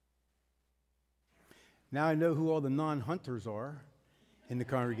Now I know who all the non-hunters are in the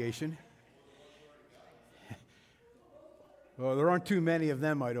congregation. Well, there aren't too many of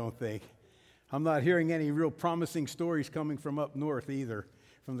them, I don't think. I'm not hearing any real promising stories coming from up north either,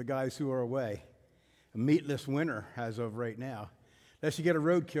 from the guys who are away. A meatless winter as of right now. Unless you get a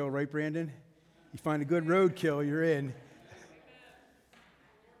roadkill, right, Brandon? You find a good roadkill, you're in.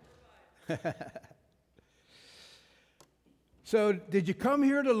 So, did you come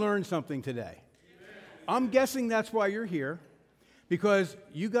here to learn something today? I'm guessing that's why you're here, because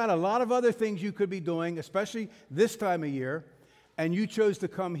you got a lot of other things you could be doing, especially this time of year, and you chose to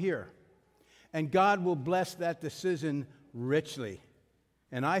come here. And God will bless that decision richly.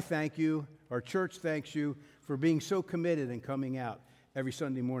 And I thank you, our church thanks you, for being so committed and coming out every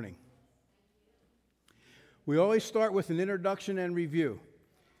Sunday morning. We always start with an introduction and review.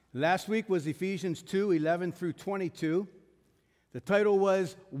 Last week was Ephesians 2:11 through 22. The title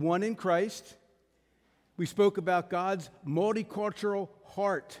was One in Christ. We spoke about God's multicultural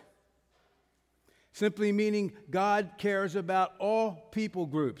heart, simply meaning God cares about all people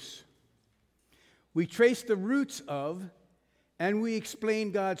groups. We traced the roots of, and we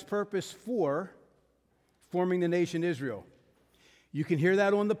explained God's purpose for forming the nation Israel. You can hear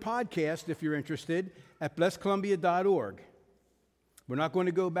that on the podcast if you're interested at blesscolumbia.org. We're not going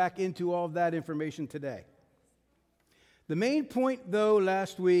to go back into all of that information today. The main point, though,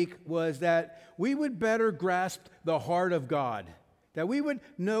 last week was that we would better grasp the heart of God, that we would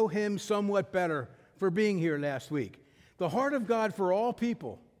know Him somewhat better for being here last week. The heart of God for all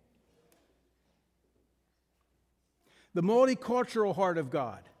people. The multicultural heart of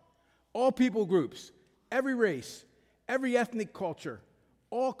God. All people groups, every race, every ethnic culture,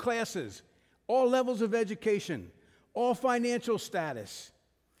 all classes, all levels of education, all financial status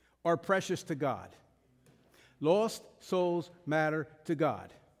are precious to God. Lost souls matter to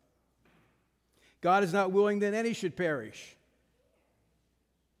God. God is not willing that any should perish.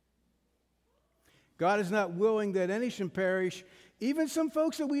 God is not willing that any should perish, even some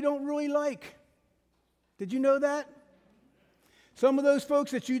folks that we don't really like. Did you know that? Some of those folks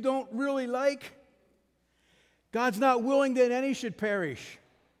that you don't really like, God's not willing that any should perish.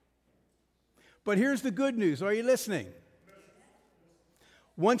 But here's the good news. Are you listening?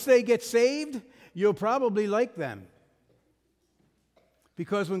 Once they get saved, you'll probably like them.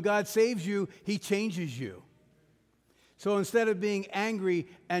 Because when God saves you, He changes you. So instead of being angry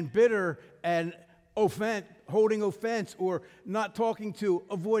and bitter and holding offense or not talking to,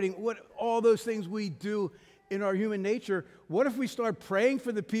 avoiding, all those things we do in our human nature, what if we start praying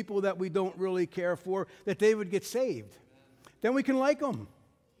for the people that we don't really care for, that they would get saved? Then we can like them.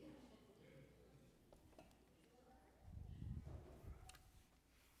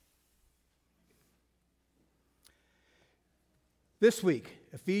 This week,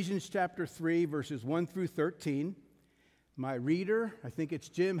 Ephesians chapter 3, verses 1 through 13. My reader, I think it's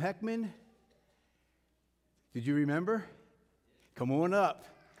Jim Heckman. Did you remember? Come on up.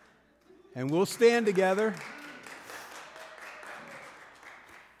 And we'll stand together.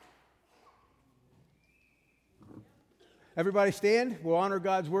 Everybody stand. We'll honor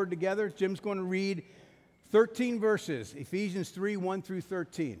God's word together. Jim's going to read 13 verses, Ephesians 3, 1 through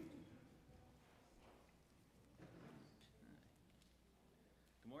 13.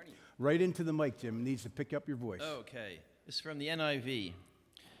 Right into the mic, Jim. It needs to pick up your voice. Okay. This is from the NIV.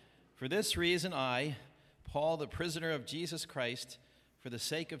 For this reason I, Paul, the prisoner of Jesus Christ, for the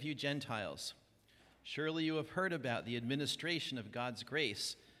sake of you Gentiles, surely you have heard about the administration of God's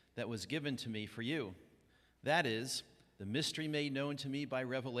grace that was given to me for you. That is, the mystery made known to me by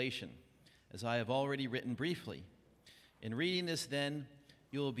revelation, as I have already written briefly. In reading this, then,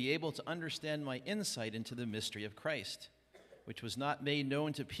 you will be able to understand my insight into the mystery of Christ, which was not made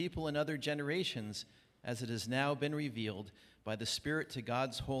known to people in other generations, as it has now been revealed by the Spirit to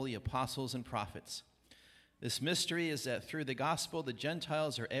God's holy apostles and prophets. This mystery is that through the gospel the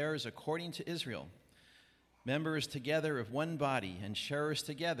Gentiles are heirs according to Israel, members together of one body and sharers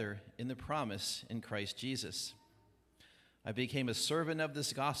together in the promise in Christ Jesus. I became a servant of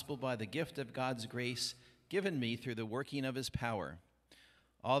this gospel by the gift of God's grace given me through the working of His power.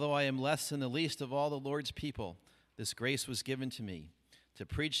 Although I am less than the least of all the Lord's people, this grace was given to me, to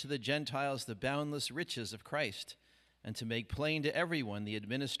preach to the Gentiles the boundless riches of Christ, and to make plain to everyone the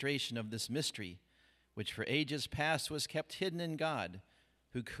administration of this mystery, which for ages past was kept hidden in God,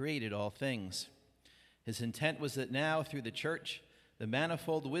 who created all things. His intent was that now, through the church, the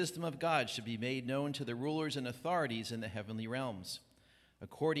manifold wisdom of God should be made known to the rulers and authorities in the heavenly realms,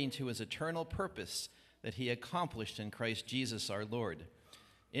 according to His eternal purpose that He accomplished in Christ Jesus our Lord.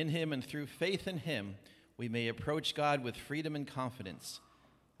 In Him and through faith in Him, we may approach God with freedom and confidence.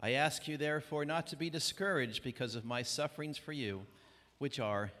 I ask you, therefore, not to be discouraged because of my sufferings for you, which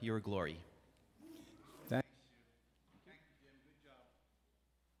are your glory. Thank you. Thank you, Jim. Good job.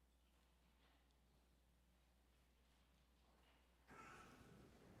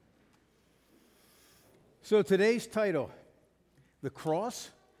 So today's title, The Cross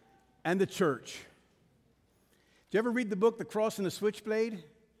and the Church. Did you ever read the book, The Cross and the Switchblade?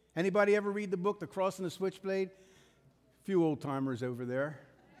 Anybody ever read the book, The Cross and the Switchblade? A few old-timers over there.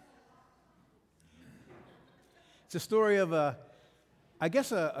 It's a story of a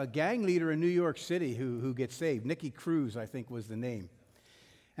gang leader in New York City who gets saved. Nicky Cruz, I think, was the name.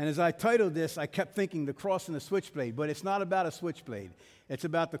 And as I titled this, I kept thinking The Cross and the Switchblade, but it's not about a switchblade. It's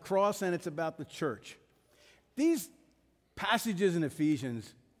about the cross and it's about the church. These passages in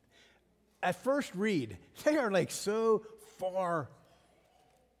Ephesians, at first read, they are like so far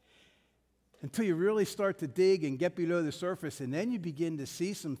until you really start to dig and get below the surface, and then you begin to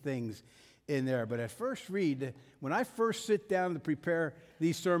see some things in there. But at first read, when I first sit down to prepare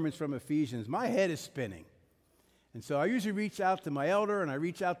these sermons from Ephesians, my head is spinning. And so I usually reach out to my elder and I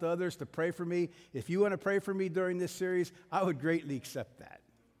reach out to others to pray for me. If you want to pray for me during this series, I would greatly accept that.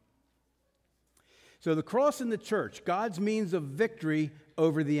 So the cross and the church, God's means of victory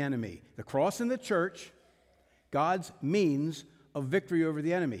over the enemy. The cross and the church, God's means of victory over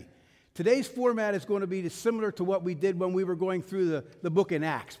the enemy. Today's format is going to be similar to what we did when we were going through the book in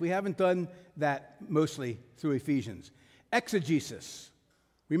Acts. We haven't done that mostly through Ephesians. Exegesis.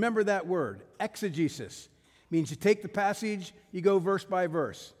 Remember that word, exegesis. Means you take the passage, you go verse by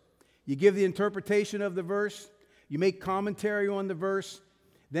verse. You give the interpretation of the verse, you make commentary on the verse,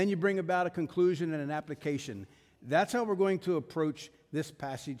 then you bring about a conclusion and an application. That's how we're going to approach this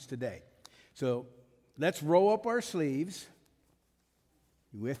passage today. So let's roll up our sleeves.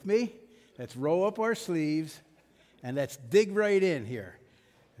 You with me? Let's roll up our sleeves and let's dig right in here.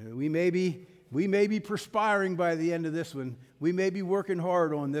 We may be perspiring by the end of this one. We may be working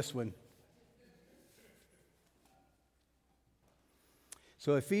hard on this one.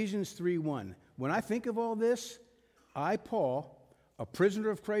 So Ephesians 3:1. When I think of all this, I, Paul, a prisoner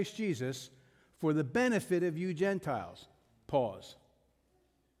of Christ Jesus, for the benefit of you Gentiles. Pause.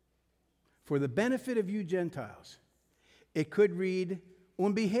 For the benefit of you Gentiles. It could read,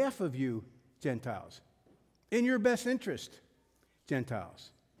 on behalf of you Gentiles. In your best interest,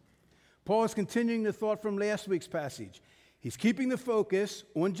 Gentiles. Paul is continuing the thought from last week's passage. He's keeping the focus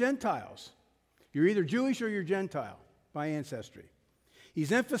on Gentiles. You're either Jewish or you're Gentile by ancestry.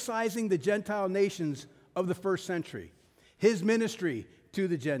 He's emphasizing the Gentile nations of the first century, his ministry to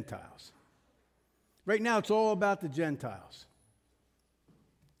the Gentiles. Right now, it's all about the Gentiles,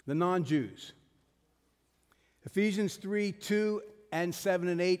 the non-Jews. Ephesians 3:2 and 7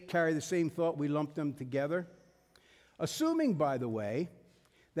 and 8 carry the same thought. We lumped them together. Assuming, by the way,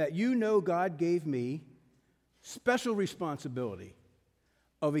 that you know God gave me special responsibility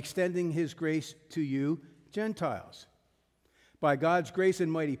of extending his grace to you, Gentiles. By God's grace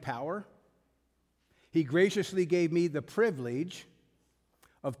and mighty power, he graciously gave me the privilege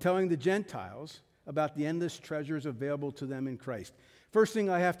of telling the Gentiles about the endless treasures available to them in Christ. First thing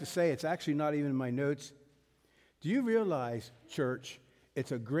I have to say, it's actually not even in my notes. Do you realize, church,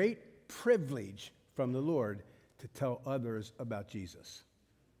 it's a great privilege from the Lord to tell others about Jesus?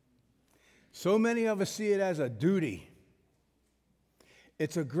 So many of us see it as a duty.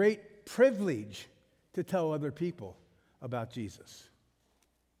 It's a great privilege to tell other people about Jesus.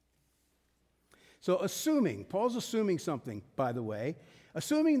 So Paul's assuming something, by the way,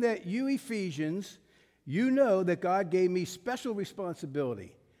 assuming that you Ephesians, you know that God gave me special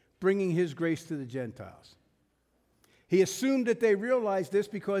responsibility, bringing his grace to the Gentiles. He assumed that they realized this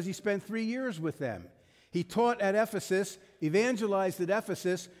because he spent 3 years with them. He taught at Ephesus, evangelized at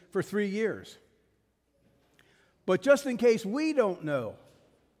Ephesus for 3 years. But just in case we don't know,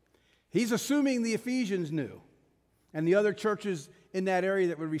 he's assuming the Ephesians knew, and the other churches in that area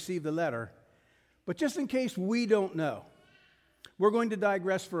that would receive the letter. But just in case we don't know, we're going to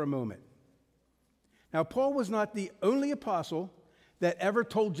digress for a moment. Now, Paul was not the only apostle that ever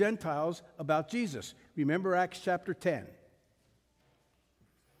told Gentiles about Jesus. Remember Acts chapter 10.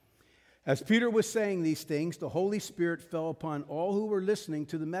 As Peter was saying these things, the Holy Spirit fell upon all who were listening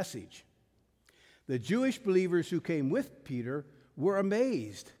to the message. The Jewish believers who came with Peter were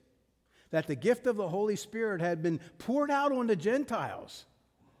amazed that the gift of the Holy Spirit had been poured out on the Gentiles.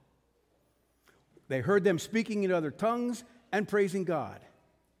 They heard them speaking in other tongues and praising God.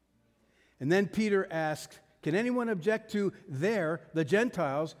 And then Peter asked, can anyone object to the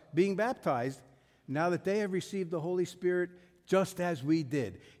Gentiles, being baptized now that they have received the Holy Spirit just as we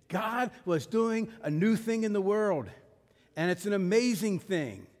did? God was doing a new thing in the world, and it's an amazing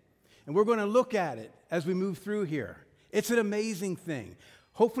thing. And we're going to look at it as we move through here. It's an amazing thing.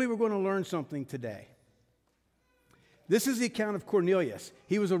 Hopefully we're going to learn something today. This is the account of Cornelius.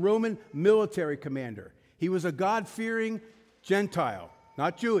 He was a Roman military commander. He was a God-fearing Gentile,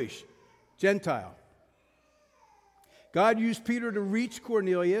 not Jewish, Gentile. God used Peter to reach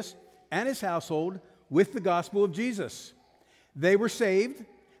Cornelius and his household with the gospel of Jesus. They were saved,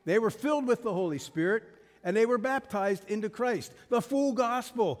 they were filled with the Holy Spirit, and they were baptized into Christ. The full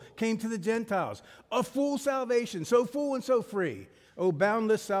gospel came to the Gentiles. A full salvation, so full and so free. Oh,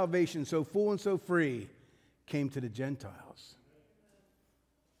 boundless salvation, so full and so free, came to the Gentiles.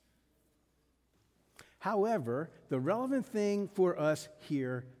 However, the relevant thing for us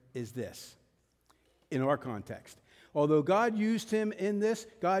here is this, in our context. Although God used him in this,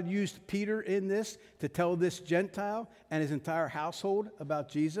 God used Peter in this to tell this Gentile and his entire household about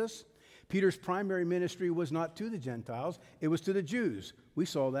Jesus, Peter's primary ministry was not to the Gentiles, it was to the Jews. We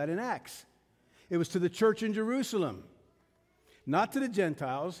saw that in Acts. It was to the church in Jerusalem, not to the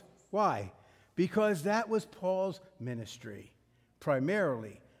Gentiles. Why? Because that was Paul's ministry,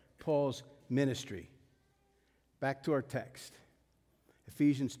 primarily Paul's ministry. Back to our text,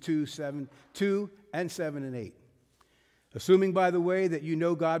 Ephesians 2 and 7 and 8. Assuming, by the way, that you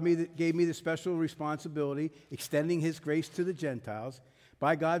know God gave me the special responsibility, extending his grace to the Gentiles,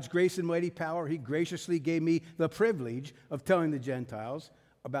 by God's grace and mighty power, he graciously gave me the privilege of telling the Gentiles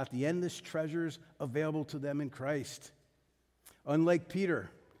about the endless treasures available to them in Christ. Unlike Peter,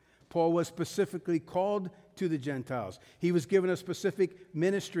 Paul was specifically called to the Gentiles. He was given a specific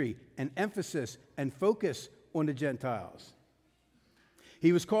ministry and emphasis and focus on the Gentiles.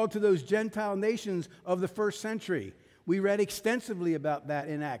 He was called to those Gentile nations of the first century. We read extensively about that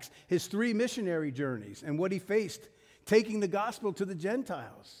in Acts, his 3 missionary journeys and what he faced, taking the gospel to the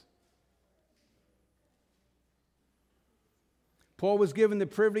Gentiles. Paul was given the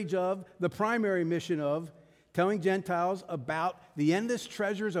privilege of, the primary mission of, telling Gentiles about the endless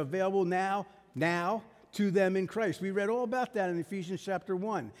treasures available now to them in Christ. We read all about that in Ephesians chapter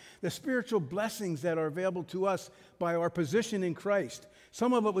 1. The spiritual blessings that are available to us by our position in Christ.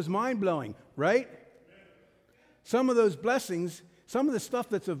 Some of it was mind-blowing, right? Some of those blessings, some of the stuff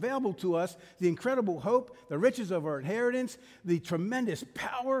that's available to us, the incredible hope, the riches of our inheritance, the tremendous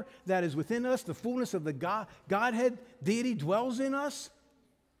power that is within us, the fullness of the Godhead, deity dwells in us.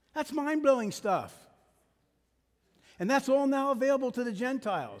 That's mind-blowing stuff. And that's all now available to the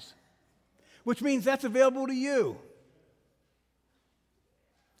Gentiles, which means that's available to you.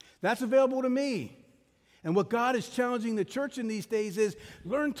 That's available to me. And what God is challenging the church in these days is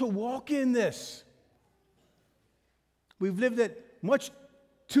learn to walk in this. We've lived at much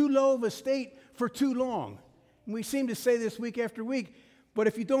too low of a state for too long. And we seem to say this week after week, but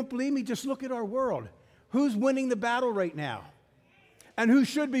if you don't believe me, just look at our world. Who's winning the battle right now? And who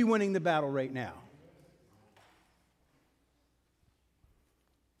should be winning the battle right now?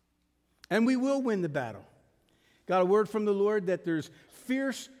 And we will win the battle. Got a word from the Lord that there's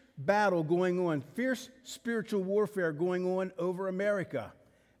fierce battle going on, fierce spiritual warfare going on over America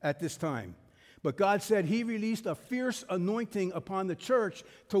at this time. But God said he released a fierce anointing upon the church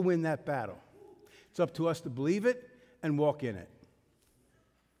to win that battle. It's up to us to believe it and walk in it.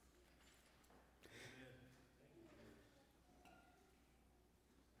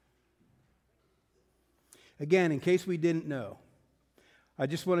 Again, in case we didn't know, I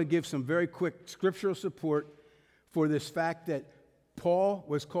just want to give some very quick scriptural support for this fact that Paul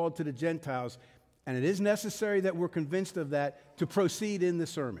was called to the Gentiles, and it is necessary that we're convinced of that to proceed in the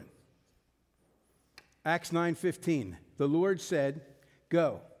sermon. Acts 9:15, the Lord said,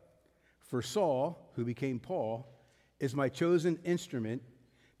 "Go, for Saul, who became Paul, is my chosen instrument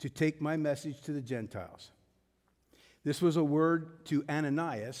to take my message to the Gentiles." This was a word to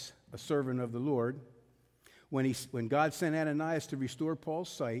Ananias, a servant of the Lord, when God sent Ananias to restore Paul's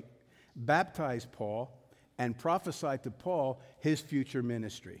sight, baptize Paul, and prophesy to Paul his future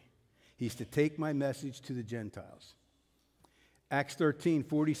ministry. He's to take my message to the Gentiles. Acts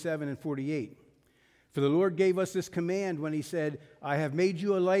 13:47 and 48. For the Lord gave us this command when he said, "I have made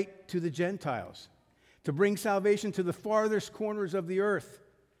you a light to the Gentiles, to bring salvation to the farthest corners of the earth."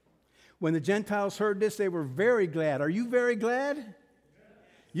 When the Gentiles heard this, they were very glad. Are you very glad?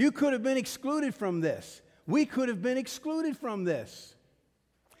 You could have been excluded from this. We could have been excluded from this.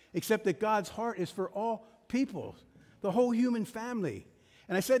 Except that God's heart is for all people, the whole human family.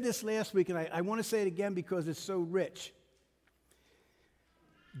 And I said this last week, and I want to say it again because it's so rich.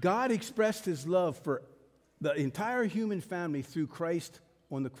 God expressed his love for the entire human family through Christ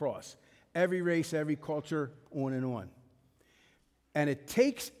on the cross. Every race, every culture, on and on. And it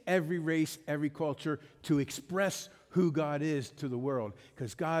takes every race, every culture to express who God is to the world,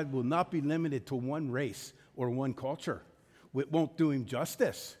 because God will not be limited to one race or one culture. It won't do him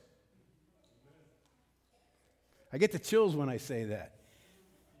justice. I get the chills when I say that.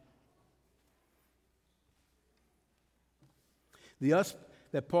 The us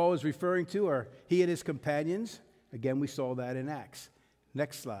that Paul is referring to are he and his companions. Again, we saw that in Acts.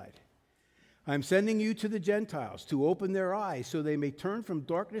 Next slide. I'm sending you to the Gentiles to open their eyes so they may turn from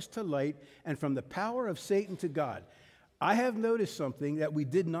darkness to light and from the power of Satan to God. I have noticed something that we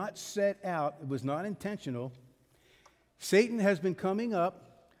did not set out. It was not intentional. Satan has been coming up.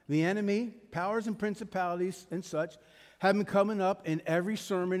 The enemy, powers and principalities and such, have been coming up in every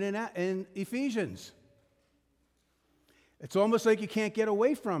sermon in Ephesians. It's almost like you can't get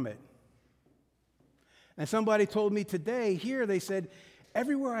away from it. And somebody told me today, here, they said,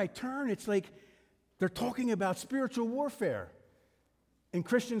 everywhere I turn, it's like they're talking about spiritual warfare in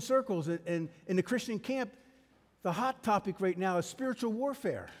Christian circles. And in the Christian camp, the hot topic right now is spiritual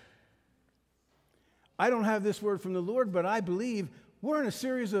warfare. I don't have this word from the Lord, but I believe we're in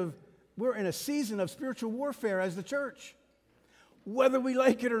a season of spiritual warfare as the church, whether we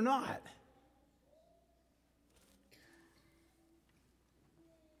like it or not.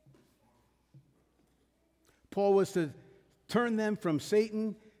 Paul was to turn them from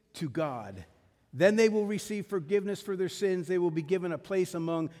Satan to God. Then they will receive forgiveness for their sins. They will be given a place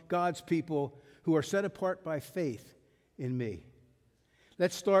among God's people who are set apart by faith in me.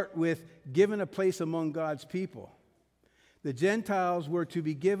 Let's start with given a place among God's people. The Gentiles were to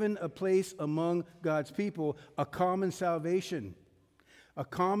be given a place among God's people, a common salvation. A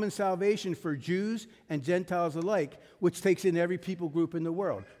common salvation for Jews and Gentiles alike, which takes in every people group in the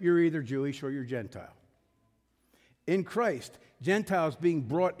world. You're either Jewish or you're Gentile. In Christ, Gentiles being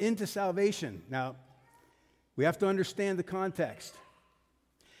brought into salvation. Now, we have to understand the context.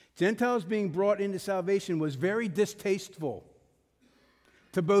 Gentiles being brought into salvation was very distasteful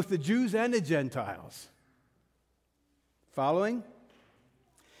to both the Jews and the Gentiles. Following?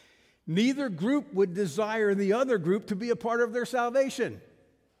 Neither group would desire the other group to be a part of their salvation.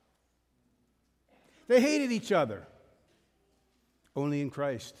 They hated each other. Only in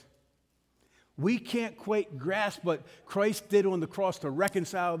Christ. We can't quite grasp what Christ did on the cross to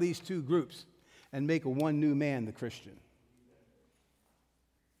reconcile these two groups and make a one new man, the Christian.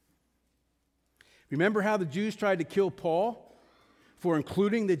 Remember how the Jews tried to kill Paul for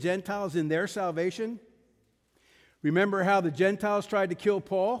including the Gentiles in their salvation? Remember how the Gentiles tried to kill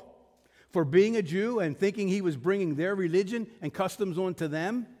Paul for being a Jew and thinking he was bringing their religion and customs onto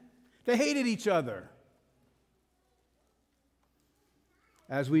them? They hated each other.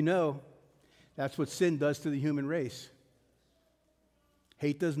 As we know, that's what sin does to the human race.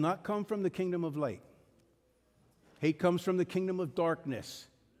 Hate does not come from the kingdom of light. Hate comes from the kingdom of darkness.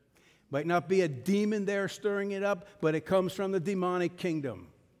 Might not be a demon there stirring it up, but it comes from the demonic kingdom.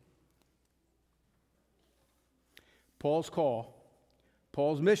 Paul's call,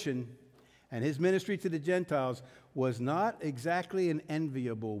 Paul's mission, and his ministry to the Gentiles was not exactly an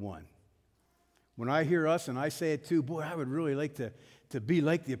enviable one. When I hear us, and I say it too, boy, I would really like to be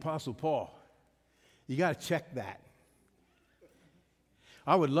like the Apostle Paul. You got to check that.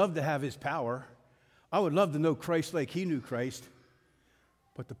 I would love to have his power. I would love to know Christ like he knew Christ.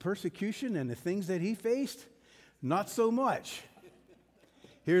 But the persecution and the things that he faced, not so much.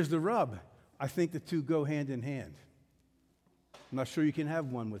 Here's the rub. I think the two go hand in hand. I'm not sure you can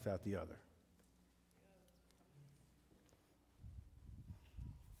have one without the other.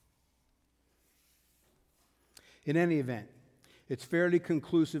 In any event, it's fairly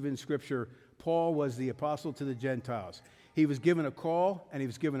conclusive in Scripture. Paul was the apostle to the Gentiles. He was given a call and he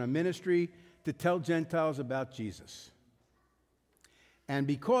was given a ministry to tell Gentiles about Jesus. And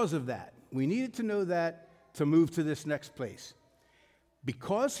because of that, we needed to know that to move to this next place.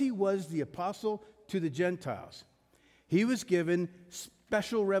 Because he was the apostle to the Gentiles, he was given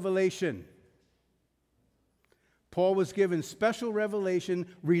special revelation. Paul was given special revelation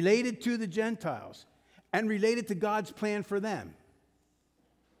related to the Gentiles and related to God's plan for them.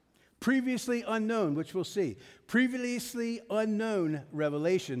 Previously unknown, which we'll see. Previously unknown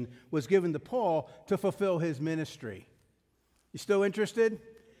revelation was given to Paul to fulfill his ministry. You still interested?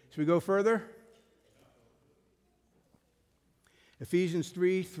 Should we go further? Ephesians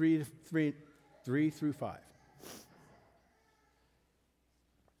 3 through 5.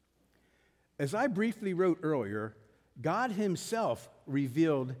 As I briefly wrote earlier, God himself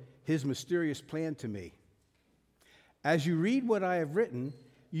revealed his mysterious plan to me. As you read what I have written,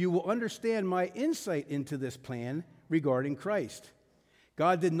 you will understand my insight into this plan regarding Christ.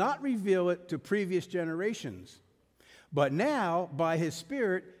 God did not reveal it to previous generations, but now, by his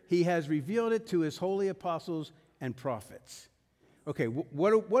Spirit, he has revealed it to his holy apostles and prophets. Okay,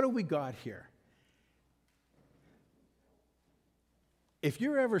 what do we got here? If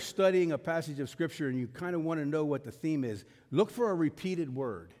you're ever studying a passage of Scripture and you kind of want to know what the theme is, look for a repeated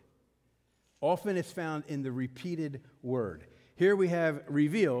word. Often it's found in the repeated word. Here we have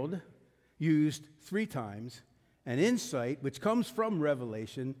revealed, used 3 times, and insight, which comes from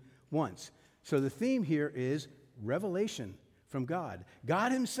revelation, once. So the theme here is revelation from God.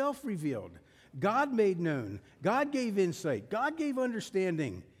 God himself revealed. God made known. God gave insight. God gave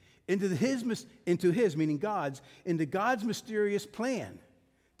understanding into God's mysterious plan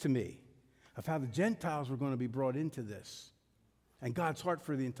to me of how the Gentiles were going to be brought into this and God's heart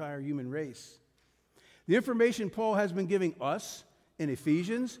for the entire human race. The information Paul has been giving us in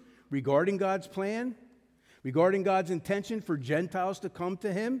Ephesians regarding God's plan, regarding God's intention for Gentiles to come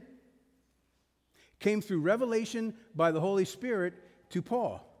to him, came through revelation by the Holy Spirit to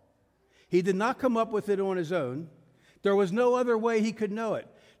Paul. He did not come up with it on his own. There was no other way he could know it.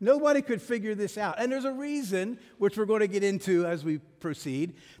 Nobody could figure this out. And there's a reason, which we're going to get into as we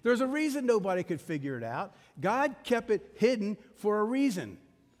proceed. There's a reason nobody could figure it out. God kept it hidden for a reason,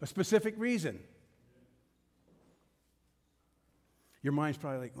 a specific reason. Your mind's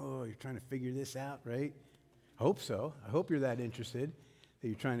probably like, oh, you're trying to figure this out, right? I hope so. I hope you're that interested that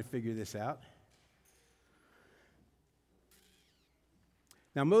you're trying to figure this out.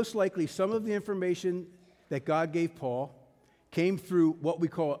 Now, most likely, some of the information that God gave Paul came through what we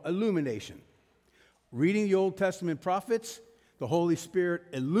call illumination. Reading the Old Testament prophets, the Holy Spirit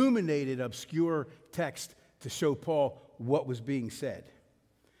illuminated obscure text to show Paul what was being said.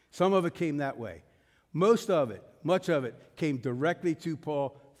 Some of it came that way. Most of it, much of it, came directly to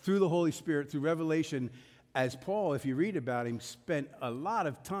Paul through the Holy Spirit, through revelation, as Paul, if you read about him, spent a lot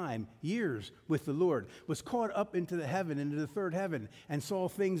of time, years with the Lord, was caught up into the third heaven, and saw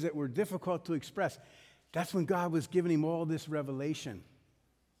things that were difficult to express. That's when God was giving him all this revelation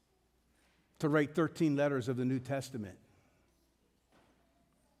to write 13 letters of the New Testament.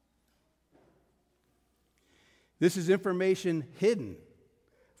 This is information hidden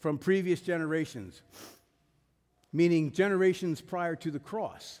from previous generations, meaning generations prior to the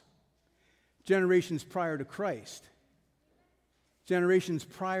cross, generations prior to Christ, generations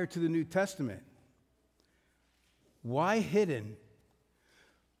prior to the New Testament. Why hidden?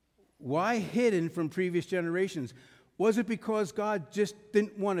 Why hidden from previous generations? Was it because God just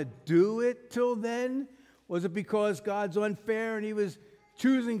didn't want to do it till then? Was it because God's unfair and he was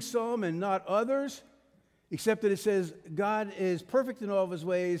choosing some and not others? Except that it says God is perfect in all of his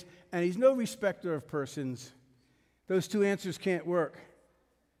ways and he's no respecter of persons. Those 2 answers can't work.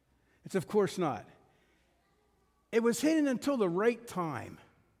 It's of course not. It was hidden until the right time.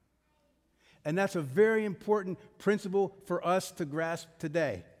 And that's a very important principle for us to grasp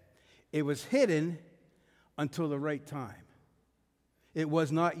today. It was hidden until the right time. It was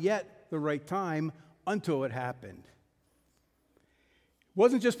not yet the right time until it happened. It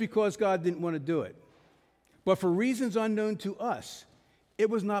wasn't just because God didn't want to do it, but for reasons unknown to us, it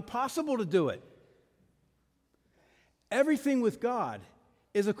was not possible to do it. Everything with God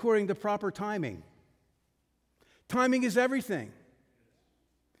is according to proper timing. Timing is everything.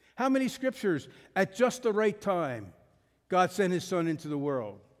 How many scriptures, at just the right time, God sent his Son into the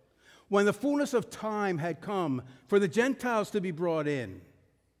world? When the fullness of time had come for the Gentiles to be brought in.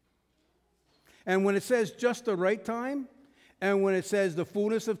 And when it says just the right time, and when it says the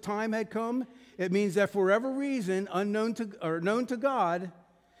fullness of time had come, it means that for whatever reason, known to God,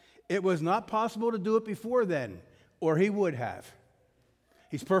 it was not possible to do it before then, or he would have.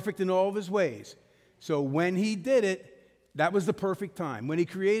 He's perfect in all of his ways. So when he did it, that was the perfect time. When he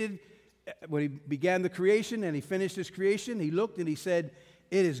began the creation and he finished his creation, he looked and he said,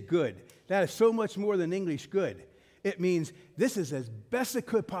 it is good. That is so much more than English good. It means this is as best it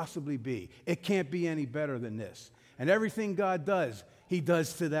could possibly be. It can't be any better than this. And everything God does, he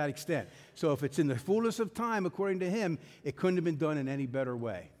does to that extent. So if it's in the fullness of time, according to him, it couldn't have been done in any better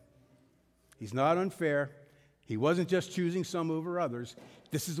way. He's not unfair. He wasn't just choosing some over others.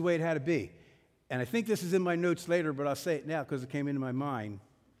 This is the way it had to be. And I think this is in my notes later, but I'll say it now because it came into my mind.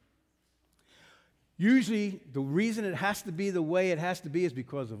 Usually, the reason it has to be the way it has to be is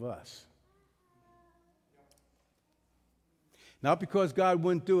because of us. Not because God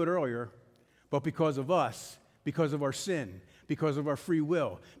wouldn't do it earlier, but because of us, because of our sin, because of our free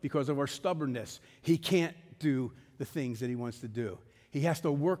will, because of our stubbornness. He can't do the things that he wants to do. He has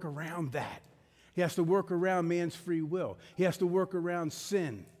to work around that. He has to work around man's free will. He has to work around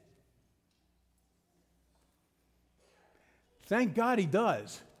sin. Thank God he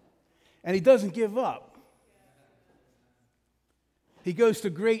does. And he doesn't give up. He goes to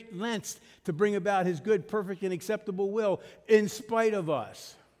great lengths to bring about his good, perfect, and acceptable will in spite of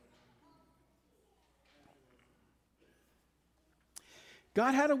us.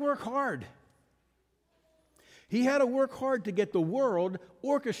 God had to work hard. He had to work hard to get the world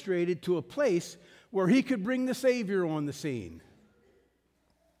orchestrated to a place where he could bring the Savior on the scene.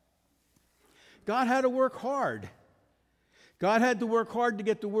 God had to work hard. God had to work hard to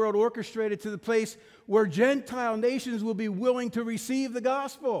get the world orchestrated to the place where Gentile nations will be willing to receive the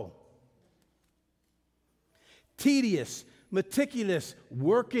gospel. Tedious, meticulous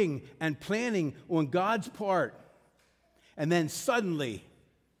working and planning on God's part. And then suddenly,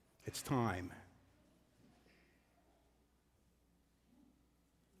 it's time.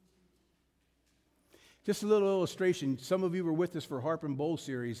 Just a little illustration. Some of you were with us for Harp and Bowl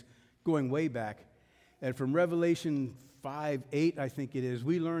series going way back. And from Revelation 5:8, I think it is,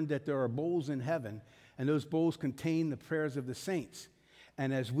 we learned that there are bowls in heaven, and those bowls contain the prayers of the saints.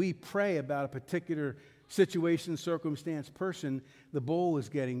 And as we pray about a particular situation, circumstance, person, the bowl is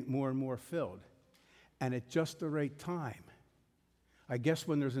getting more and more filled. And at just the right time, I guess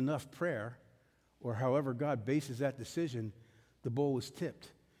when there's enough prayer, or however God bases that decision, the bowl is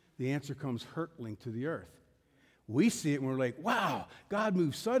tipped. The answer comes hurtling to the earth. We see it and we're like, wow, God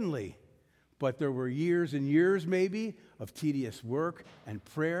moved suddenly. But there were years and years maybe of tedious work and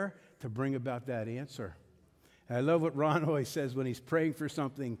prayer to bring about that answer. And I love what Ron always says when he's praying for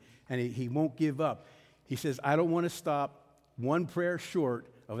something and he won't give up. He says, I don't want to stop one prayer short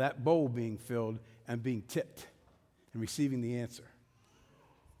of that bowl being filled and being tipped and receiving the answer.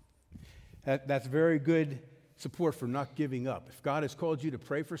 That's very good support for not giving up. If God has called you to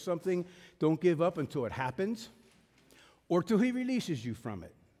pray for something, don't give up until it happens or till he releases you from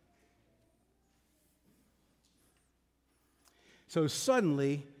it. So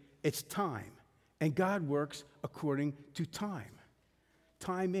suddenly, it's time, and God works according to time.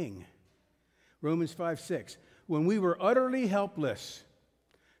 Timing. Romans 5:6. When we were utterly helpless,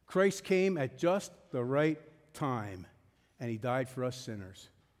 Christ came at just the right time, and he died for us sinners.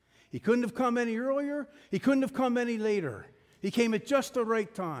 He couldn't have come any earlier. He couldn't have come any later. He came at just the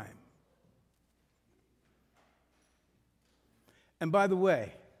right time. And by the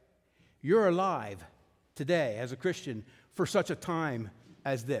way, you're alive today as a Christian for such a time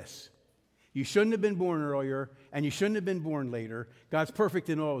as this. You shouldn't have been born earlier, and you shouldn't have been born later. God's perfect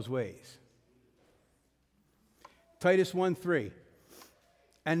in all his ways. Titus 1:3.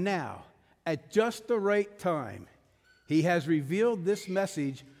 And now, at just the right time, he has revealed this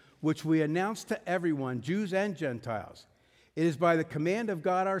message which we announce to everyone, Jews and Gentiles. It is by the command of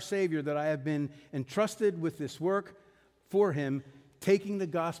God our Savior that I have been entrusted with this work for him, taking the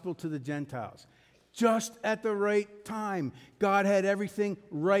gospel to the Gentiles. Just at the right time, God had everything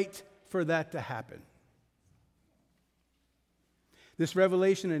right for that to happen. This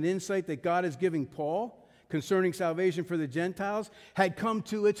revelation and insight that God is giving Paul concerning salvation for the Gentiles had come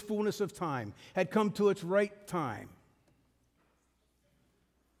to its fullness of time, had come to its right time.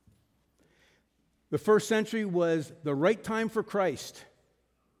 The first century was the right time for Christ,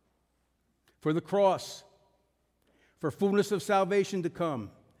 for the cross, for fullness of salvation to come,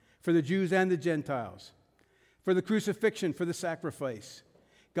 for the Jews and the Gentiles, for the crucifixion, for the sacrifice.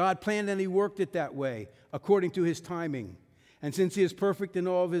 God planned and he worked it that way, according to his timing. And since he is perfect in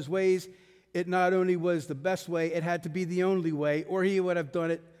all of his ways, it not only was the best way, it had to be the only way, or he would have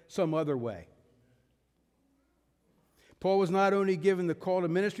done it some other way. Paul was not only given the call to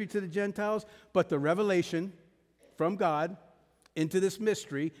ministry to the Gentiles, but the revelation from God into this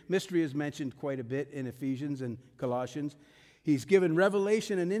mystery. Mystery is mentioned quite a bit in Ephesians and Colossians. He's given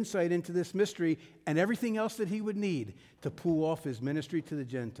revelation and insight into this mystery and everything else that he would need to pull off his ministry to the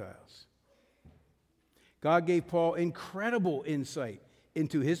Gentiles. God gave Paul incredible insight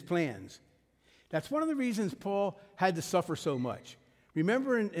into his plans. That's one of the reasons Paul had to suffer so much.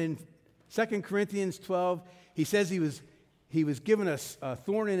 Remember in 2 Corinthians 12, he says he was given a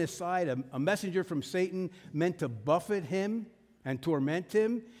thorn in his side, a messenger from Satan meant to buffet him and torment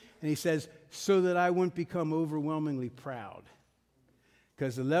him. And he says, so that I wouldn't become overwhelmingly proud.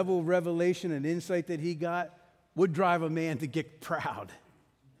 Because the level of revelation and insight that he got would drive a man to get proud.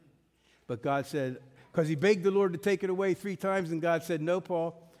 But God said, because he begged the Lord to take it away 3 times, and God said, no,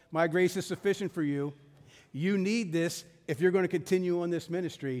 Paul, my grace is sufficient for you. You need this if you're going to continue on this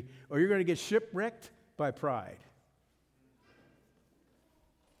ministry, or you're going to get shipwrecked by pride.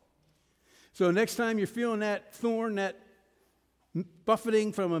 So next time you're feeling that thorn, that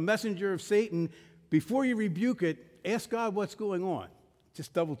buffeting from a messenger of Satan, before you rebuke it, ask God what's going on.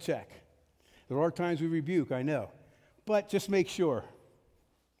 Just double check. There are times we rebuke, I know, but just make sure.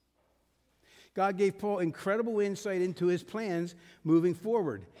 God gave Paul incredible insight into his plans moving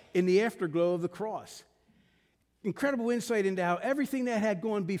forward in the afterglow of the cross. Incredible insight into how everything that had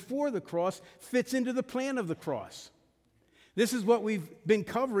gone before the cross fits into the plan of the cross. This is what we've been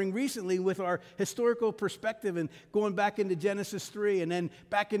covering recently with our historical perspective and going back into Genesis 3 and then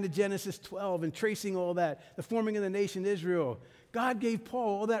back into Genesis 12 and tracing all that, the forming of the nation Israel. God gave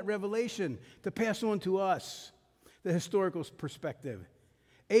Paul all that revelation to pass on to us, the historical perspective.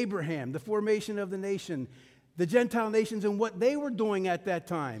 Abraham, the formation of the nation, the Gentile nations and what they were doing at that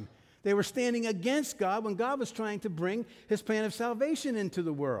time. They were standing against God when God was trying to bring his plan of salvation into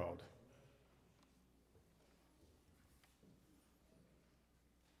the world.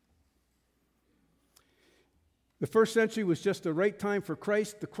 The first century was just the right time for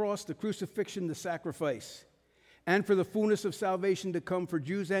Christ, the cross, the crucifixion, the sacrifice, and for the fullness of salvation to come for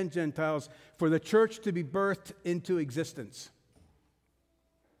Jews and Gentiles, for the church to be birthed into existence.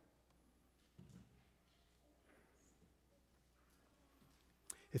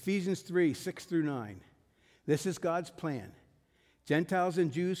 Ephesians 3, 6 through 9. This is God's plan. Gentiles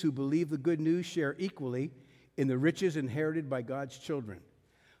and Jews who believe the good news share equally in the riches inherited by God's children.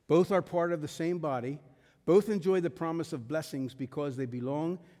 Both are part of the same body. Both enjoy the promise of blessings because they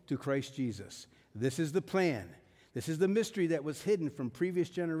belong to Christ Jesus. This is the plan. This is the mystery that was hidden from previous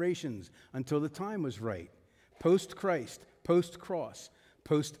generations until the time was right. Post-Christ, post-cross,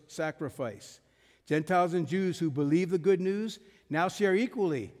 post-sacrifice. Gentiles and Jews who believe the good news now share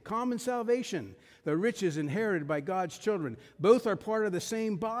equally common salvation, the riches inherited by God's children. Both are part of the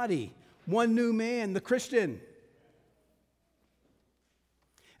same body, one new man, the Christian.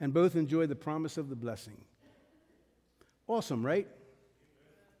 And both enjoy the promise of the blessing. Awesome, right?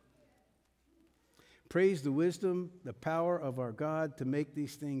 Praise the wisdom, the power of our God to make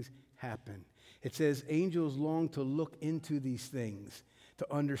these things happen. It says angels long to look into these things, to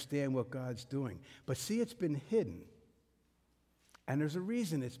understand what God's doing. But see, it's been hidden. And there's a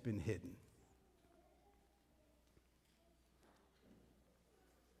reason it's been hidden.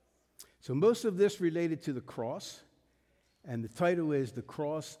 So most of this related to the cross, and the title is The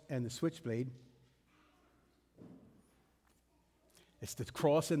Cross and the Switchblade. It's the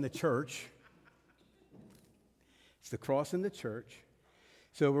cross and the church. It's the cross and the church.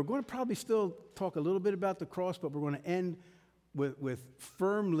 So we're going to probably still talk a little bit about the cross, but we're going to end with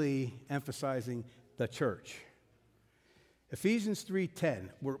firmly emphasizing the church. Ephesians 3:10.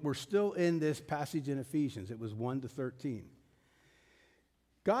 We're still in this passage in Ephesians. It was 1 to 13.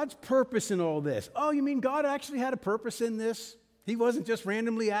 God's purpose in all this. Oh, you mean God actually had a purpose in this? He wasn't just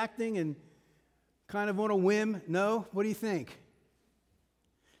randomly acting and kind of on a whim? No? What do you think?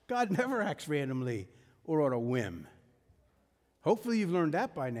 God never acts randomly or on a whim. Hopefully you've learned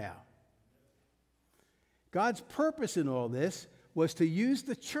that by now. God's purpose in all this was to use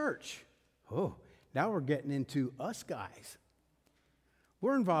the church. Oh, now we're getting into us guys.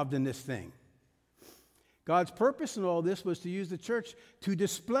 We're involved in this thing. God's purpose in all this was to use the church to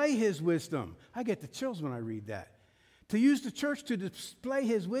display his wisdom. I get the chills when I read that. To use the church to display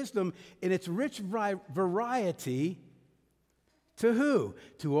his wisdom in its rich variety. To who?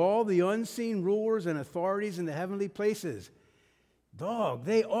 To all the unseen rulers and authorities in the heavenly places. Dog,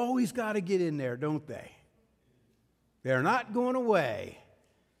 they always got to get in there, don't they? They're not going away.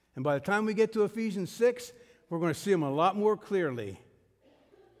 And by the time we get to Ephesians 6, we're going to see them a lot more clearly.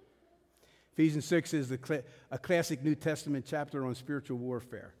 Ephesians 6 is a classic New Testament chapter on spiritual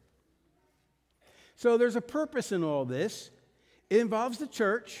warfare. So there's a purpose in all this. It involves the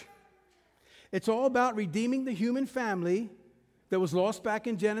church. It's all about redeeming the human family that was lost back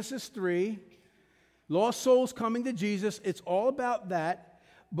in Genesis 3. Lost souls coming to Jesus. It's all about that,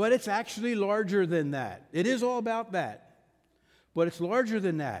 but it's actually larger than that. It is all about that, but it's larger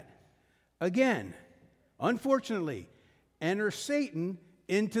than that. Again, unfortunately, enter Satan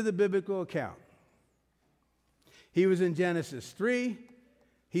into the biblical account. He was in Genesis 3.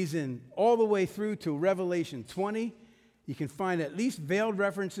 He's in all the way through to Revelation 20. You can find at least veiled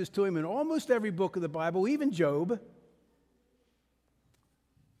references to him in almost every book of the Bible, even Job.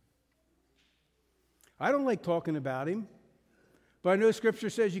 I don't like talking about him, but I know Scripture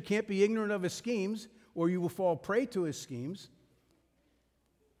says you can't be ignorant of his schemes or you will fall prey to his schemes.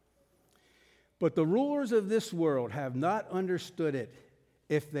 But the rulers of this world have not understood it.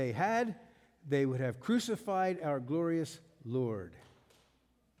 If they had, they would have crucified our glorious Lord.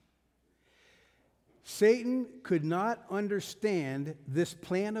 Satan could not understand this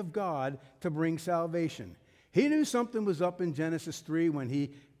plan of God to bring salvation. He knew something was up in Genesis 3 when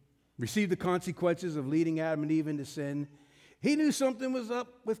he received the consequences of leading Adam and Eve into sin. He knew something was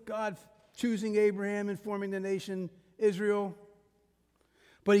up with God choosing Abraham and forming the nation Israel.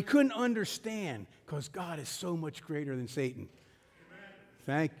 But he couldn't understand because God is so much greater than Satan.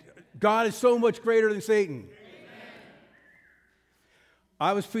 God is so much greater than Satan.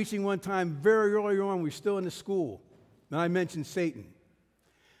 I was preaching one time very early on. We were still in the school. And I mentioned Satan.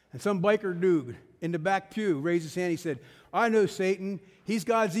 And some biker dude in the back pew raised his hand. He said, I know Satan. He's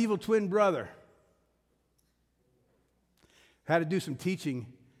God's evil twin brother. Had to do some teaching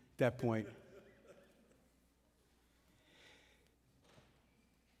at that point.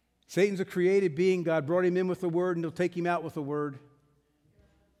 Satan's a created being. God brought him in with the word, and he'll take him out with the word.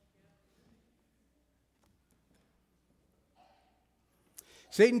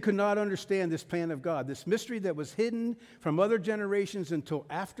 Satan could not understand this plan of God, this mystery that was hidden from other generations until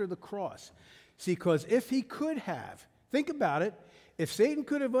after the cross. See, because if he could have, think about it, if Satan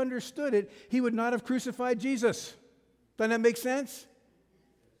could have understood it, he would not have crucified Jesus. Doesn't that make sense?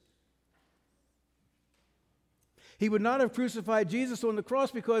 He would not have crucified Jesus on the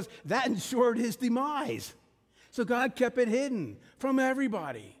cross because that ensured his demise. So God kept it hidden from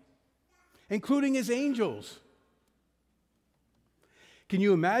everybody, including his angels. Can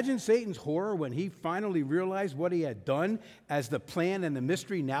you imagine Satan's horror when he finally realized what he had done as the plan and the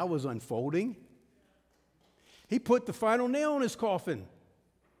mystery now was unfolding? He put the final nail in his coffin.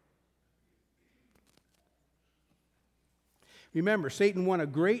 Remember, Satan won a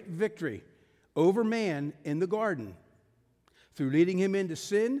great victory over man in the garden through leading him into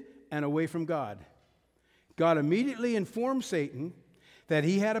sin and away from God. God immediately informed Satan that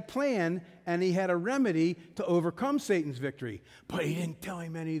he had a plan and he had a remedy to overcome Satan's victory, but he didn't tell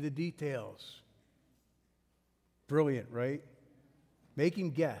him any of the details. Brilliant, right? Make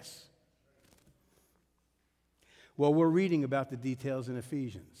him guess. Well, we're reading about the details in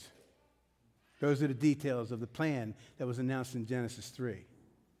Ephesians. Those are the details of the plan that was announced in Genesis 3.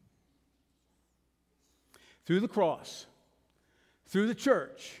 Through the cross, through the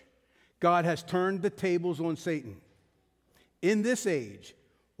church, God has turned the tables on Satan. In this age,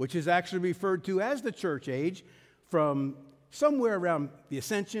 which is actually referred to as the church age, from somewhere around the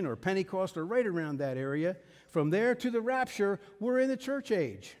Ascension or Pentecost or right around that area, from there to the rapture, we're in the church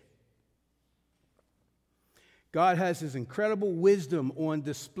age. God has his incredible wisdom on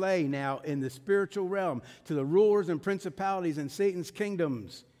display now in the spiritual realm to the rulers and principalities in Satan's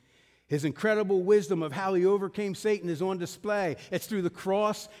kingdoms. His incredible wisdom of how he overcame Satan is on display. It's through the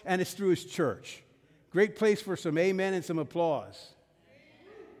cross and it's through his church. Great place for some amen and some applause.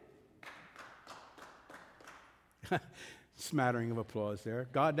 Smattering of applause there.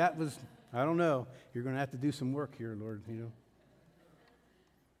 God, that was, I don't know. You're going to have to do some work here, Lord, you know.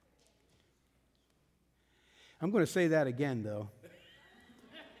 I'm going to say that again, though.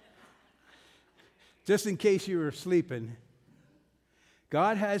 Just in case you were sleeping.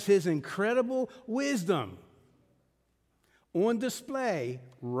 God has his incredible wisdom on display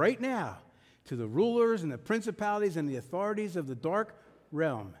right now to the rulers and the principalities and the authorities of the dark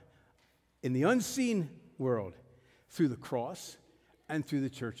realm in the unseen world through the cross and through the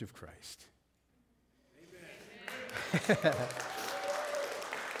church of Christ. Amen.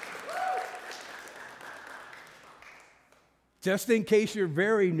 Just in case you're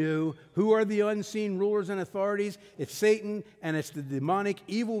very new, who are the unseen rulers and authorities? It's Satan, and it's the demonic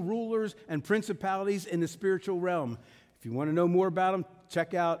evil rulers and principalities in the spiritual realm. If you want to know more about them,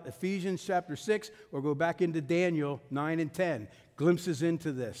 check out Ephesians chapter 6 or go back into Daniel 9 and 10. Glimpses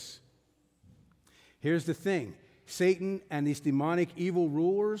into this. Here's the thing. Satan and these demonic evil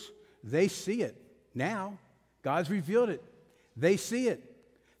rulers, they see it now. God's revealed it. They see it.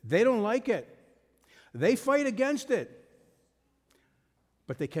 They don't like it. They fight against it.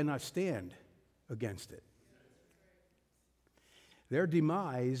 But they cannot stand against it. Their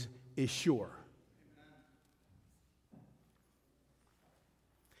demise is sure.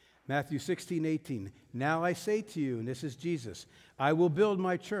 Matthew 16:18. Now I say to you, and this is Jesus, I will build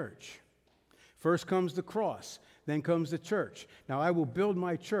my church. First comes the cross, then comes the church. Now I will build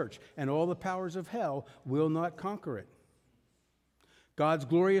my church, and all the powers of hell will not conquer it. God's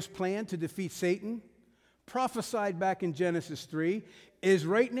glorious plan to defeat Satan, prophesied back in Genesis 3, is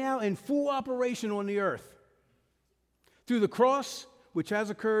right now in full operation on the earth. Through the cross, which has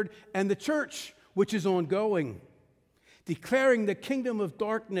occurred, and the church, which is ongoing, declaring the kingdom of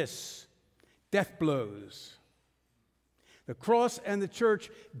darkness, death blows. The cross and the church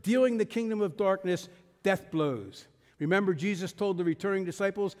dealing the kingdom of darkness, death blows. Remember, Jesus told the returning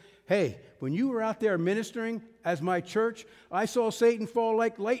disciples, hey, when you were out there ministering as my church, I saw Satan fall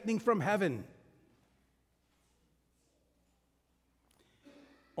like lightning from heaven.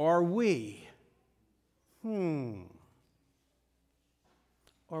 Are we?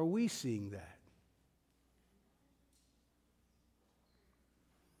 Are we seeing that?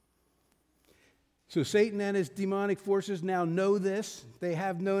 So Satan and his demonic forces now know this. They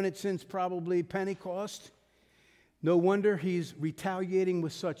have known it since probably Pentecost. No wonder he's retaliating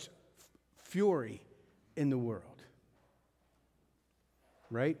with such fury in the world.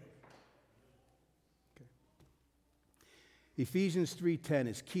 Right? Okay. Ephesians 3:10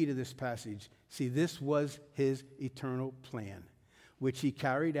 is key to this passage. See, this was his eternal plan, which he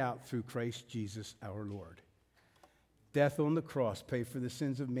carried out through Christ Jesus our Lord. Death on the cross paid for the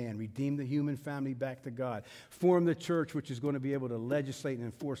sins of man, redeemed the human family back to God, formed the church which is going to be able to legislate and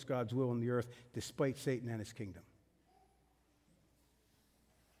enforce God's will on the earth despite Satan and his kingdom.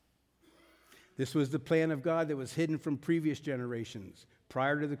 This was the plan of God that was hidden from previous generations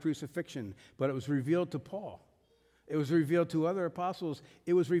prior to the crucifixion, but it was revealed to Paul. It was revealed to other apostles.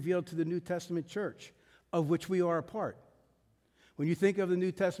 It was revealed to the New Testament church, of which we are a part. When you think of the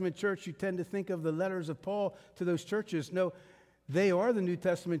New Testament church, you tend to think of the letters of Paul to those churches. No, they are the New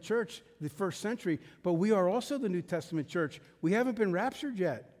Testament church, the first century, but we are also the New Testament church. We haven't been raptured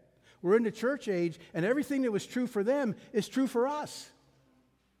yet. We're in the church age, and everything that was true for them is true for us.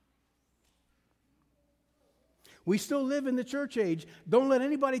 We still live in the church age. Don't let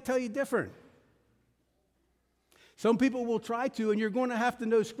anybody tell you different. Some people will try to, and you're going to have to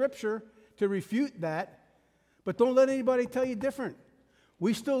know Scripture to refute that. But don't let anybody tell you different.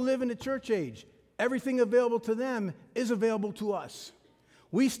 We still live in the church age. Everything available to them is available to us.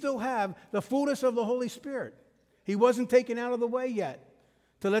 We still have the fullness of the Holy Spirit. He wasn't taken out of the way yet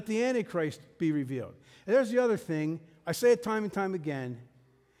to let the Antichrist be revealed. And there's the other thing. I say it time and time again.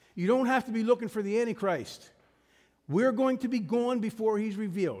 You don't have to be looking for the Antichrist. We're going to be gone before he's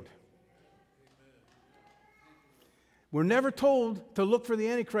revealed. We're never told to look for the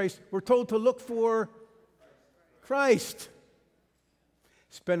Antichrist. We're told to look for Christ.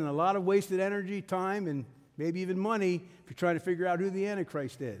 Spending a lot of wasted energy, time, and maybe even money if you're trying to figure out who the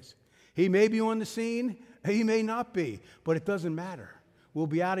Antichrist is. He may be on the scene, he may not be, but it doesn't matter. We'll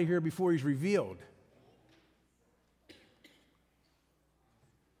be out of here before he's revealed.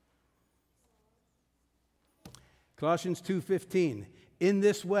 Colossians 2:15. In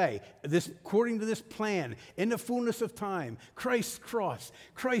this way, according to this plan, in the fullness of time, Christ's cross,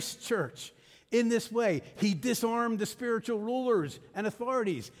 Christ's church, in this way, he disarmed the spiritual rulers and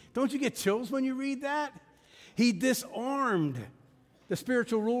authorities. Don't you get chills when you read that? He disarmed the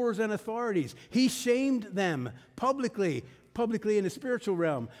spiritual rulers and authorities. He shamed them publicly in the spiritual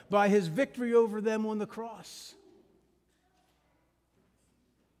realm by his victory over them on the cross.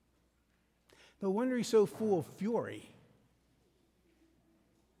 No wonder he's so full of fury.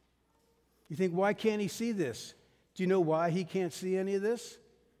 You think, why can't he see this? Do you know why he can't see any of this?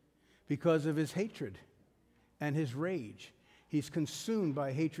 Because of his hatred and his rage. He's consumed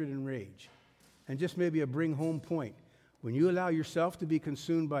by hatred and rage. And just maybe a bring home point. When you allow yourself to be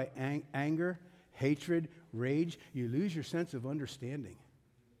consumed by anger, hatred, rage, you lose your sense of understanding.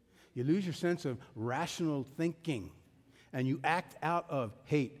 You lose your sense of rational thinking. And you act out of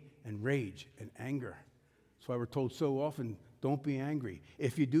hate and rage and anger. That's why we're told so often, don't be angry.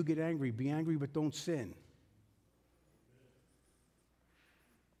 If you do get angry, be angry, but don't sin.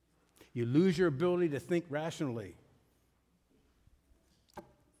 You lose your ability to think rationally.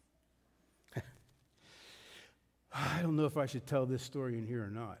 I don't know if I should tell this story in here or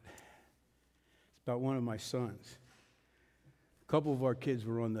not. It's about one of my sons. A couple of our kids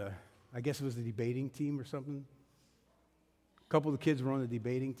were on I guess it was the debating team or something. A couple of the kids were on the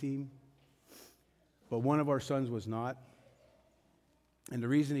debating team, but one of our sons was not. And the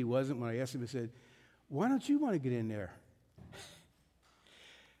reason he wasn't, when I asked him, he said, why don't you want to get in there?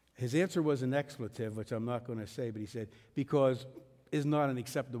 His answer was an expletive, which I'm not going to say, but he said, because is not an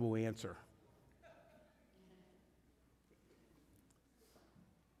acceptable answer.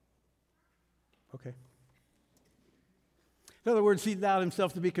 Okay. In other words, he allowed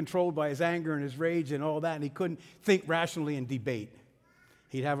himself to be controlled by his anger and his rage and all that, and he couldn't think rationally and debate.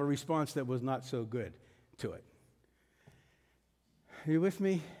 He'd have a response that was not so good to it. Are you with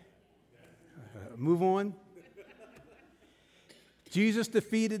me? Move on. Jesus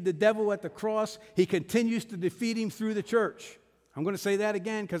defeated the devil at the cross. He continues to defeat him through the church. I'm going to say that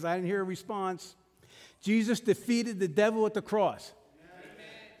again because I didn't hear a response. Jesus defeated the devil at the cross. Amen.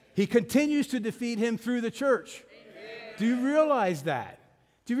 He continues to defeat him through the church. Amen. Do you realize that?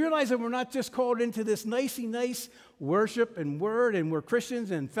 Do you realize that we're not just called into this nice worship and word, and we're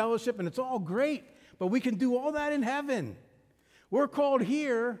Christians and fellowship, and it's all great, but we can do all that in heaven. We're called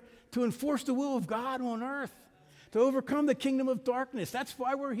here to enforce the will of God on earth, to overcome the kingdom of darkness. That's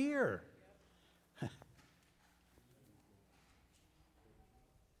why we're here.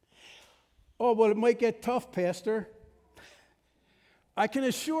 Oh, well, it might get tough, Pastor. I can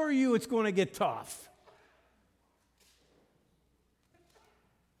assure you it's going to get tough.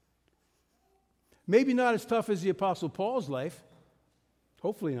 Maybe not as tough as the Apostle Paul's life.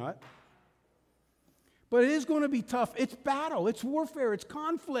 Hopefully not. But it is going to be tough. It's battle. It's warfare. It's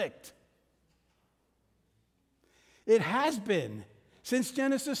conflict. It has been since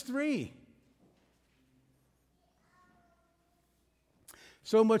Genesis 3.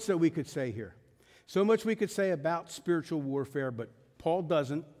 So much that we could say here. So much we could say about spiritual warfare, but Paul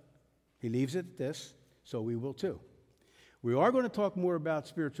doesn't. He leaves it at this, so we will too. We are going to talk more about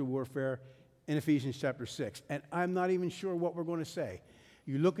spiritual warfare in Ephesians chapter 6, and I'm not even sure what we're going to say.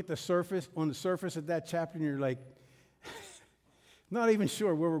 You look at the surface of that chapter, and you're like, not even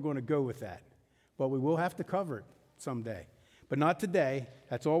sure where we're going to go with that. But we will have to cover it someday. But not today.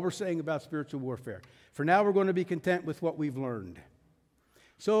 That's all we're saying about spiritual warfare. For now, we're going to be content with what we've learned.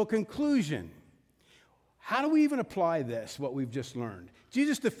 So, a conclusion. How do we even apply this, what we've just learned?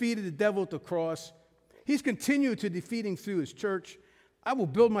 Jesus defeated the devil at the cross. He's continued to defeating through his church. I will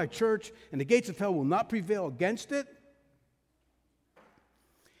build my church, and the gates of hell will not prevail against it.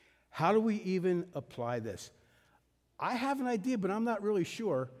 How do we even apply this? I have an idea, but I'm not really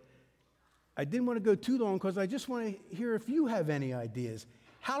sure. I didn't want to go too long because I just want to hear if you have any ideas.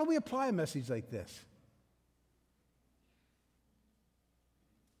 How do we apply a message like this?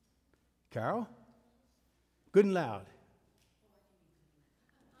 Carol? Good and loud.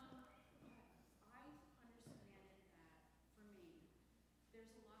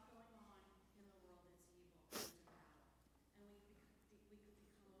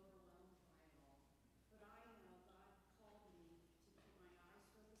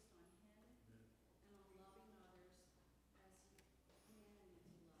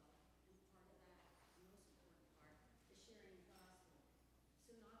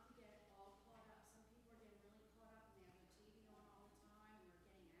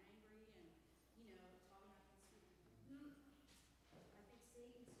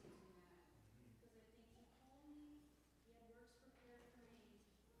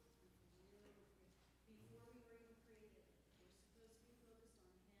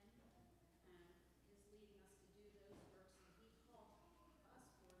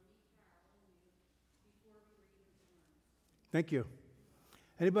 Thank you.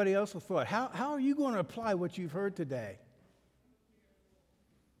 Anybody else have thought? How are you going to apply what you've heard today?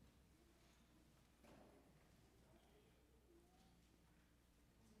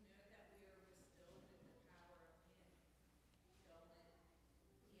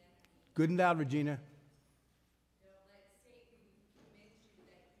 Good and loud, Regina.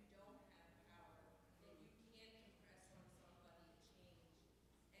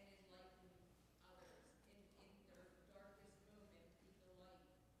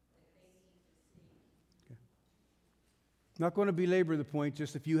 Not going to belabor the point,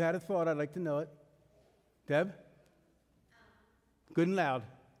 just if you had a thought, I'd like to know it. Deb? Good and loud.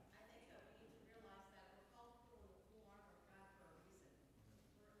 I think that we need to realize that we're called to put on the full armor of God for a reason.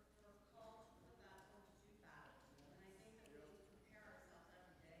 We're called to put that on to do battle. And I think that we need to prepare ourselves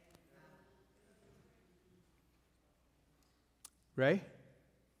every day for battle. Ray?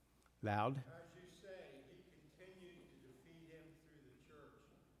 Loud. As you say, he continued to defeat him through the church.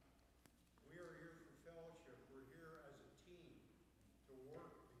 We are here for fellowship. We're here as a team to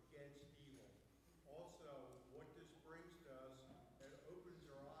work against evil. Also, what this brings to us, it opens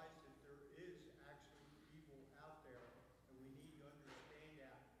our eyes that there is actually evil out there, and we need to understand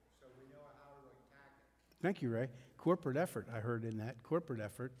that so we know how to attack it. Thank you, Ray. Corporate effort, I heard in that. Corporate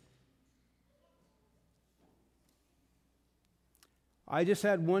effort. I just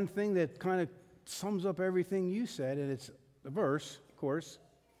had one thing that kind of sums up everything you said, and it's a verse, of course.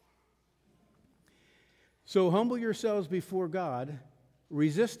 So humble yourselves before God,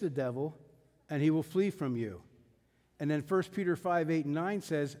 resist the devil, and he will flee from you. And then 1 Peter 5:8-9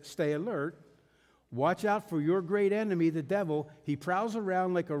 says, stay alert. Watch out for your great enemy, the devil. He prowls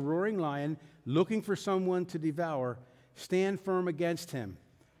around like a roaring lion, looking for someone to devour. Stand firm against him.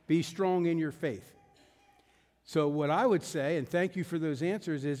 Be strong in your faith. So what I would say, and thank you for those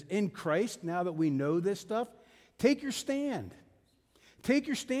answers, is in Christ, now that we know this stuff, take your stand. Take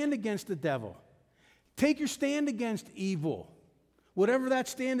your stand against the devil. Take your stand against evil. Whatever that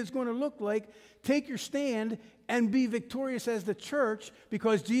stand is going to look like, take your stand and be victorious as the church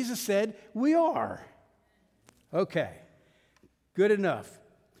because Jesus said we are. Okay, good enough.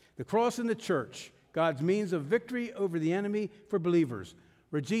 The cross and the church, God's means of victory over the enemy for believers.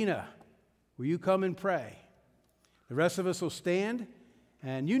 Regina, will you come and pray? The rest of us will stand,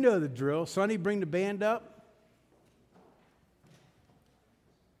 and you know the drill. Sonny, bring the band up.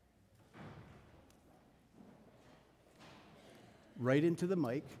 right into the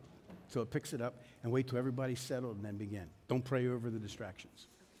mic so it picks it up, and wait till everybody's settled and then begin. Don't pray over the distractions.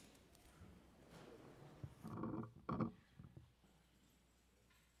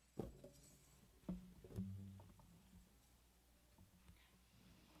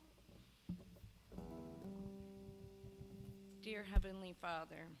 Dear Heavenly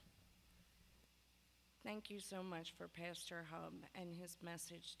Father, thank you so much for Pastor Hub and his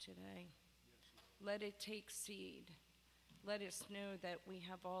message today. Let it take seed. Let us know that we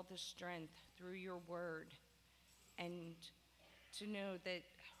have all the strength through your word, and to know that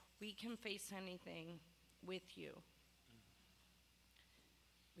we can face anything with you.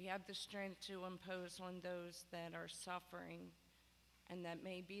 We have the strength to impose on those that are suffering and that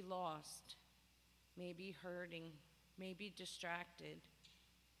may be lost, may be hurting, may be distracted.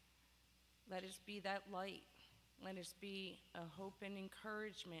 Let us be that light. Let us be a hope and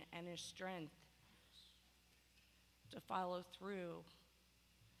encouragement and a strength to follow through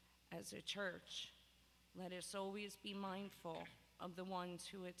as a church. Let us always be mindful of the ones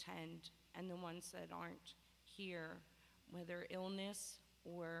who attend and the ones that aren't here, whether illness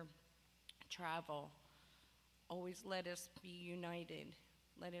or travel. Always let us be united.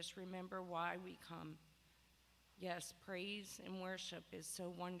 Let us remember why we come. Yes, praise and worship is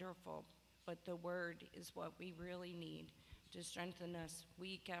so wonderful, but the word is what we really need to strengthen us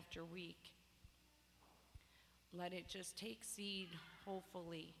week after week. Let it just take seed,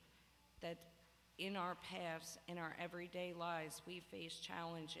 hopefully, that in our paths, in our everyday lives, we face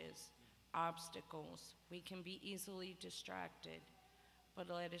challenges, obstacles. We can be easily distracted, but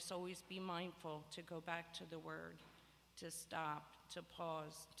let us always be mindful to go back to the word, to stop, to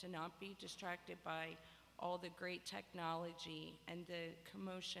pause, to not be distracted by all the great technology and the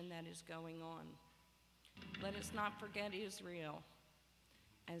commotion that is going on. Let us not forget Israel,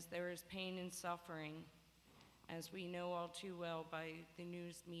 as there is pain and suffering, as we know all too well by the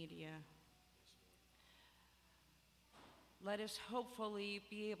news media. Let us hopefully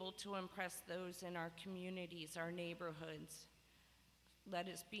be able to impress those in our communities, our neighborhoods. Let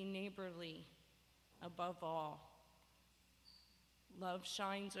us be neighborly above all. Love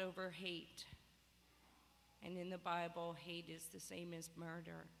shines over hate. And in the Bible, hate is the same as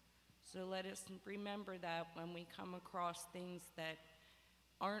murder. So let us remember that when we come across things that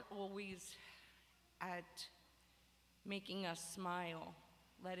aren't always at making us smile.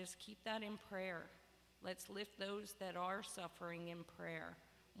 Let us keep that in prayer. Let's lift those that are suffering in prayer,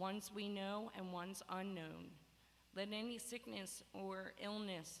 ones we know and ones unknown. Let any sickness or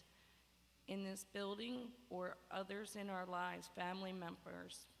illness in this building or others in our lives, family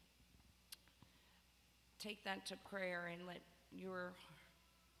members, take that to prayer and let your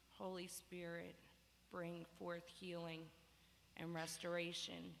Holy Spirit bring forth healing and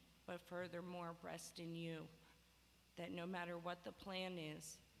restoration, but furthermore, rest in you, that no matter what the plan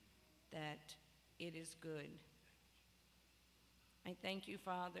is, that it is good. I thank you,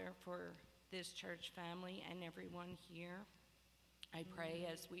 Father, for this church family and everyone here. I pray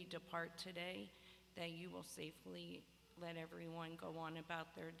as we depart today that you will safely let everyone go on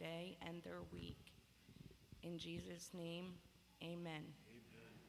about their day and their week. In Jesus' name, amen.